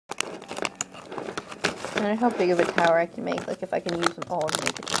wonder how big of a tower I can make, like if I can use them all and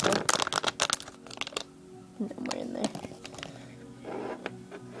make a tower. No more in there.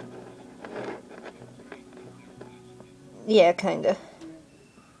 Yeah, kinda.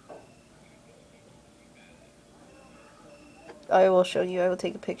 I will show you, I will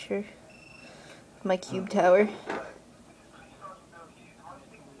take a picture of my cube tower.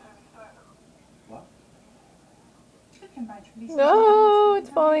 What? No, it's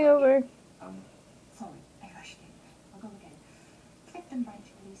falling over. Sorry, I rushed in. I'll go again. Clifton Branch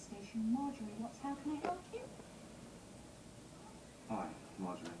Police Station, Marjorie, how can I help you? Hi,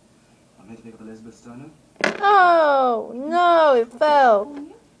 Marjorie. I'm here to pick up Elizabeth Stoner. Oh, no, it fell.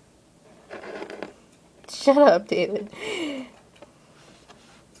 Shut up, David.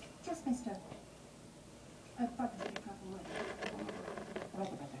 Just missed her. Her brother's picked her up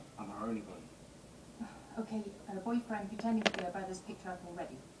already. I'm her only brother. Okay, her boyfriend pretending to be her brother's picked her up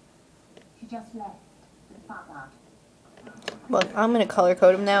already. She just left with a fat lad. Look, I'm gonna color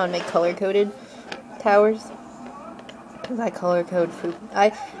code them now and make color coded towers. Cause I color code food.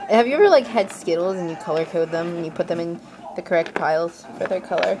 Have you ever like had Skittles and you color code them and you put them in the correct piles for their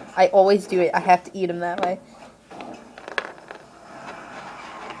color? I always do it. I have to eat them that way.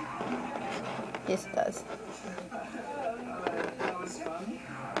 Yes, it does.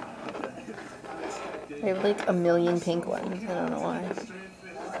 I have like a million pink ones. I don't know why.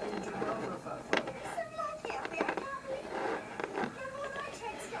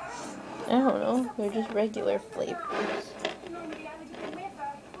 I don't know. They're just regular flavors.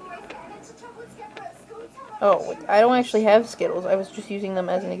 Oh, I don't actually have Skittles. I was just using them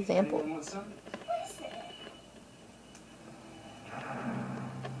as an example.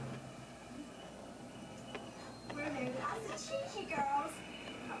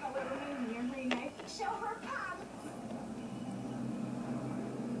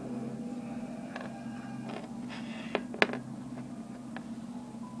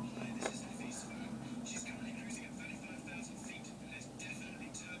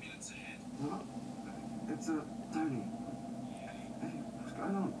 It's Tony. Hey, what's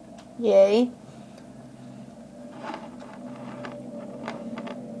going on? Yay.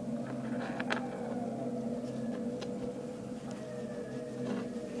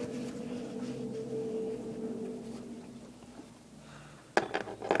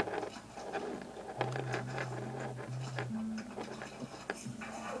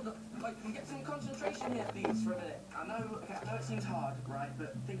 Look, can we get some concentration here, please, for a minute? I know it seems hard, right?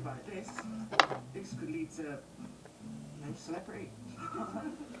 But think about it. This could lead to, celebrity.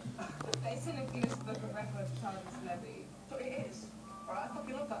 They sent a Guinness Book of Records child of celebrity. But it is. Alright, I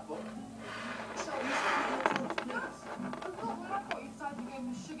fucking love that book. So you said please. I thought when I got you decided to go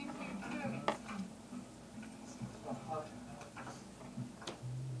with sugar-free pyramids.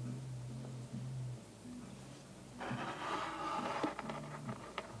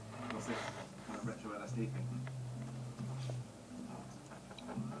 What's this? Kind of retro LSD thing?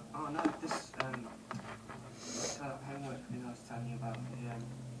 Oh no, this homework thing I was telling you about the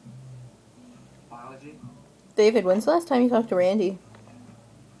biology. David, when's the last time you talked to Randy?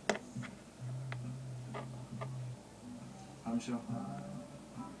 I'm sure.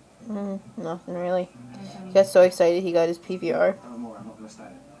 Nothing really. He got so excited he got his PVR. I'm alright, I'm not gonna stay.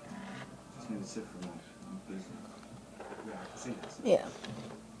 Just need to sit for a minute. Please. Yeah, I can see this. Yeah.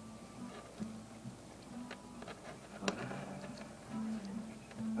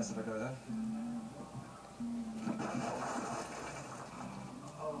 Best if I go there.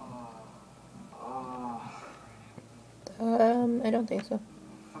 I don't think so.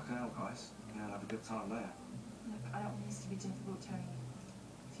 Fucking hell, guys. Yeah, I'll have a good time there. Look, I don't want this to be difficult, Tony.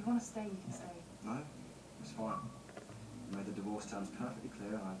 If you want to stay, you can stay. No? It's fine. You made the divorce terms perfectly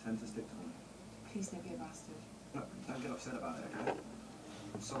clear and I intend to stick to them. Please don't be a bastard. No, don't get upset about it, okay?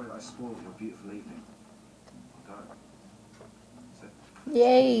 I'm sorry that I spoiled your beautiful evening. I'll go. That's it.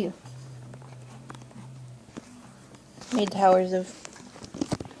 Yay! Made towers of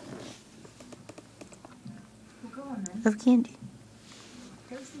Well, go on then. candy.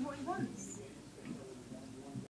 Go see what he wants.